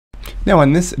Now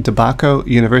in this DeBacco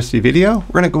University video,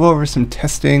 we're going to go over some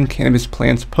testing cannabis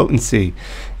plants potency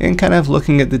and kind of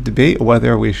looking at the debate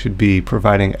whether we should be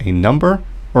providing a number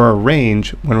or a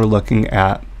range when we're looking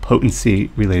at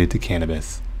potency related to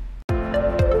cannabis.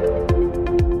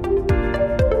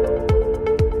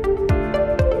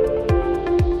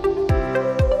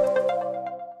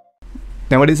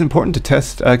 Now it is important to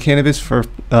test cannabis for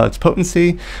its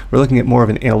potency. We're looking at more of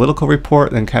an analytical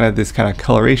report than kind of this kind of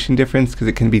coloration difference, because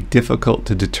it can be difficult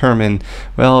to determine,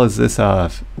 well, is this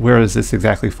where does this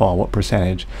exactly fall, what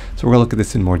percentage? So we're going to look at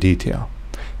this in more detail.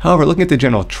 However, looking at the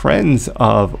general trends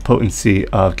of potency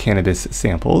of cannabis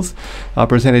samples,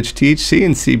 percentage THC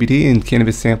and CBD in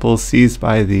cannabis samples seized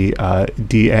by the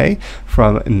DA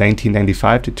from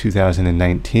 1995 to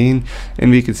 2019,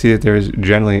 and we can see that there is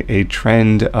generally a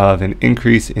trend of an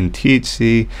increase in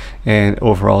THC and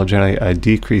overall generally a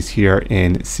decrease here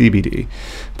in CBD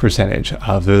percentage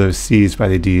of those seized by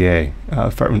the DA,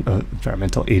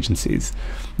 environmental agencies.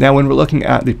 Now, when we're looking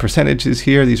at the percentages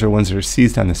here, these are ones that are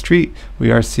seized on the street.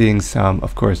 We are seeing some,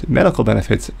 of course, medical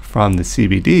benefits from the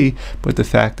CBD, but the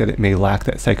fact that it may lack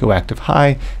that psychoactive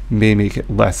high may make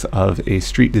it less of a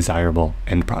street desirable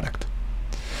end product.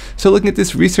 So looking at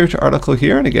this research article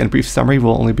here, and again, brief summary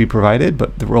will only be provided,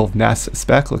 but the role of Mass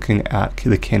Spec looking at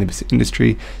the cannabis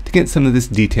industry to get some of this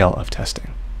detail of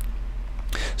testing.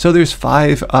 So there's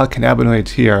 5 cannabinoids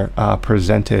here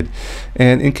presented,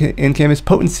 and in cannabis,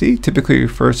 potency typically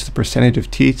refers to the percentage of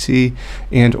THC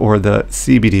and or the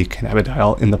CBD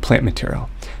cannabidiol in the plant material.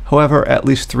 However, at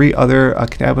least 3 other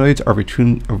cannabinoids are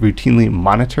routinely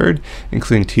monitored,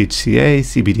 including THCA,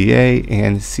 CBDA,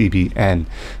 and CBN.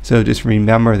 So just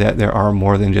remember that there are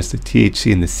more than just the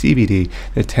THC and the CBD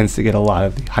that tends to get a lot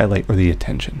of the highlight or the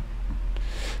attention.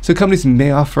 So companies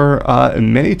may offer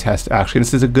many tests, actually, and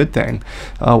this is a good thing.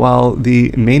 While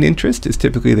the main interest is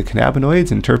typically the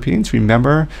cannabinoids and terpenes,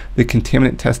 remember the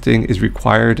contaminant testing is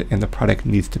required and the product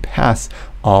needs to pass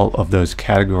all of those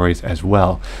categories as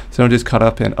well. So don't just caught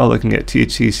up in looking at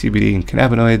THC, CBD, and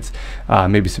cannabinoids,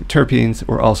 maybe some terpenes.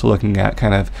 We're also looking at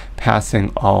kind of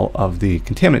passing all of the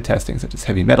contaminant testing, such as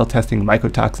heavy metal testing,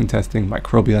 mycotoxin testing,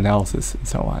 microbial analysis, and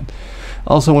so on.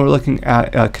 Also, when we're looking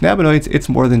at cannabinoids, it's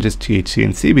more than just THC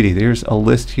and CBD. There's a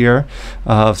list here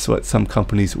of what some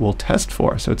companies will test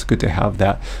for. So it's good to have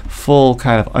that full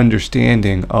kind of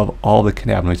understanding of all the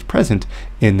cannabinoids present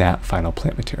in that final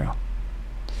plant material.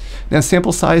 Now,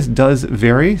 sample size does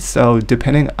vary, so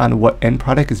depending on what end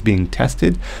product is being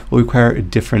tested will require a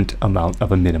different amount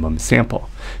of a minimum sample.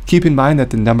 Keep in mind that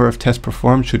the number of tests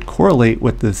performed should correlate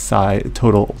with the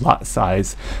total lot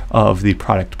size of the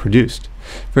product produced.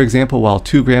 For example, while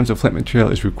 2 grams of plant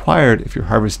material is required if you're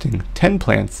harvesting 10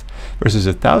 plants versus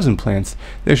 1,000 plants,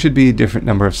 there should be a different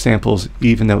number of samples,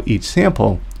 even though each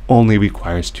sample only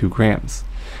requires 2 grams.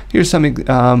 Here's something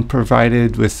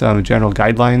provided with some general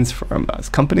guidelines from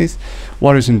companies.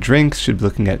 Waters and drinks should be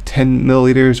looking at 10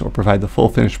 milliliters or provide the full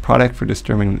finished product for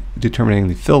determining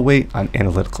the fill weight on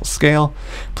analytical scale.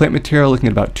 Plant material looking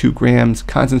at about 2 grams.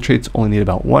 Concentrates only need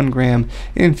about 1 gram.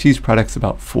 And infused products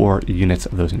about 4 units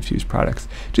of those infused products.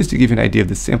 Just to give you an idea of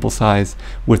the sample size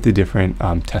with the different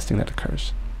testing that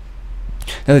occurs.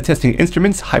 Now, the testing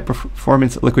instruments,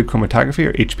 high-performance liquid chromatography,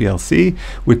 or HPLC,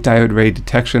 with diode ray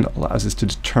detection allows us to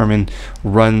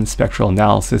run spectral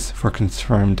analysis for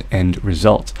confirmed end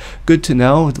results. Good to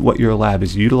know what your lab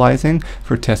is utilizing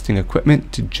for testing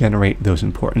equipment to generate those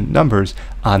important numbers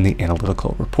on the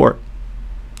analytical report.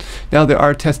 Now, there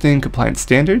are testing compliance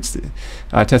standards.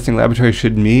 Testing laboratories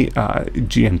should meet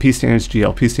GMP standards,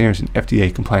 GLP standards, and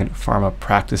FDA-compliant pharma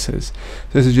practices.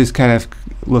 So this is just kind of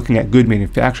looking at good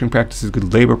manufacturing practices,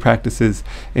 good labor practices,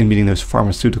 and meeting those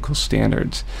pharmaceutical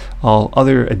standards. All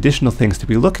other additional things to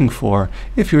be looking for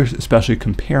if you're especially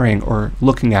comparing or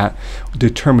looking at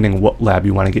determining what lab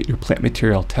you want to get your plant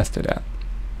material tested at.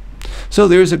 So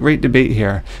there's a great debate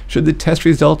here. Should the test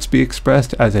results be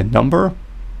expressed as a number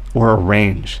or a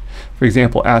range? For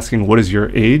example, asking what is your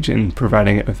age and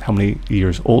providing it with how many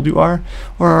years old you are,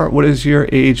 or what is your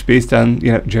age based on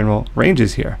general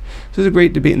ranges here. So there's a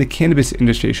great debate in the cannabis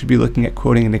industry. Should be looking at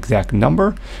quoting an exact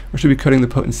number, or should be quoting the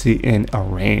potency in a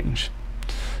range.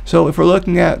 So if we're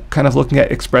looking at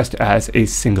expressed as a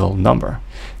single number,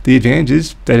 the advantage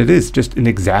is that it is just an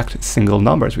exact single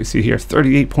number, as we see here,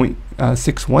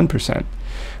 38.61%.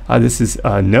 This is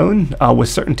known with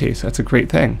certainty, so that's a great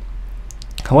thing.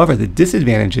 However, the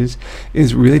disadvantages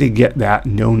is really to get that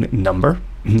known number,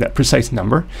 that precise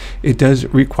number. It does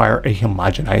require a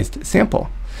homogenized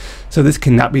sample. So this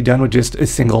cannot be done with just a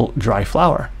single dry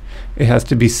flower. It has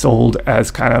to be sold as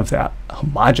kind of that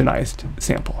homogenized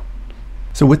sample.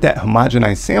 So with that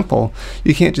homogenized sample,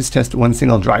 you can't just test one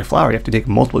single dry flower. You have to take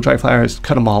multiple dry flowers,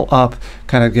 cut them all up,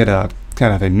 kind of get a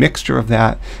mixture of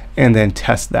that, and then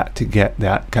test that to get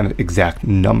that kind of exact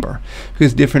number.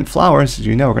 Because different flowers, as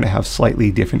you know, are going to have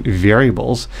slightly different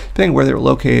variables depending where they're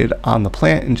located on the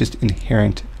plant and just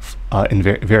inherent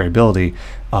variability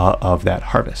of that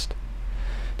harvest.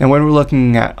 Now, when we're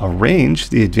looking at a range,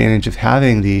 the advantage of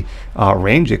having the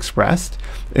range expressed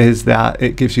is that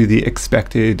it gives you the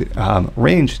expected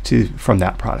range from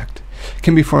that product. It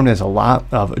can be formed as a lot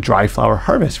of dry flower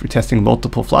harvest. We're testing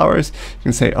multiple flowers. You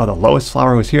can say, oh, the lowest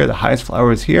flower was here, the highest flower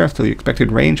was here, so the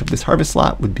expected range of this harvest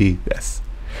lot would be this.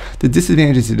 The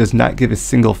disadvantage is it does not give a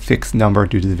single fixed number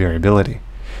due to the variability.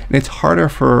 And it's harder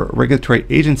for regulatory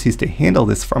agencies to handle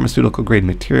this pharmaceutical grade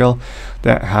material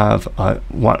that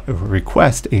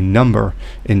request a number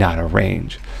and not a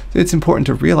range. So it's important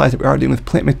to realize that we are dealing with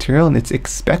plant material and it's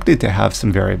expected to have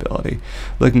some variability.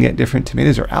 Looking at different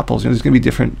tomatoes or apples, there's going to be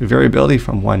different variability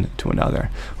from one to another.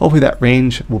 Hopefully that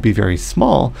range will be very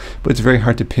small, but it's very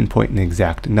hard to pinpoint an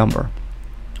exact number.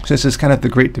 So this is kind of the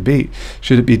great debate.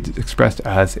 Should it be expressed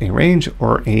as a range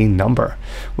or a number?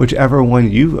 Whichever one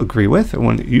you agree with, or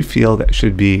one that you feel that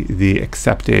should be the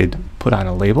accepted put on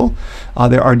a label.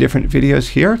 There are different videos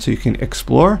here, so you can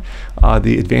explore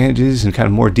the advantages and kind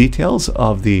of more details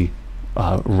of the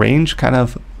range kind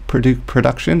of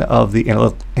production of the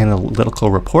analytical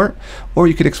report, or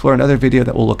you could explore another video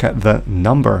that will look at the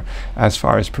number as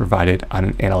far as provided on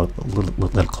an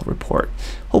analytical report.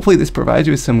 Hopefully this provides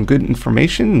you with some good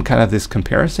information and kind of this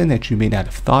comparison that you may not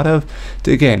have thought of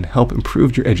to, again, help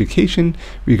improve your education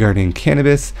regarding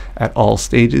cannabis at all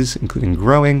stages, including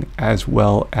growing as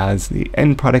well as the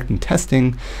end product and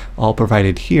testing, all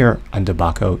provided here on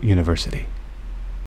DeBacco University.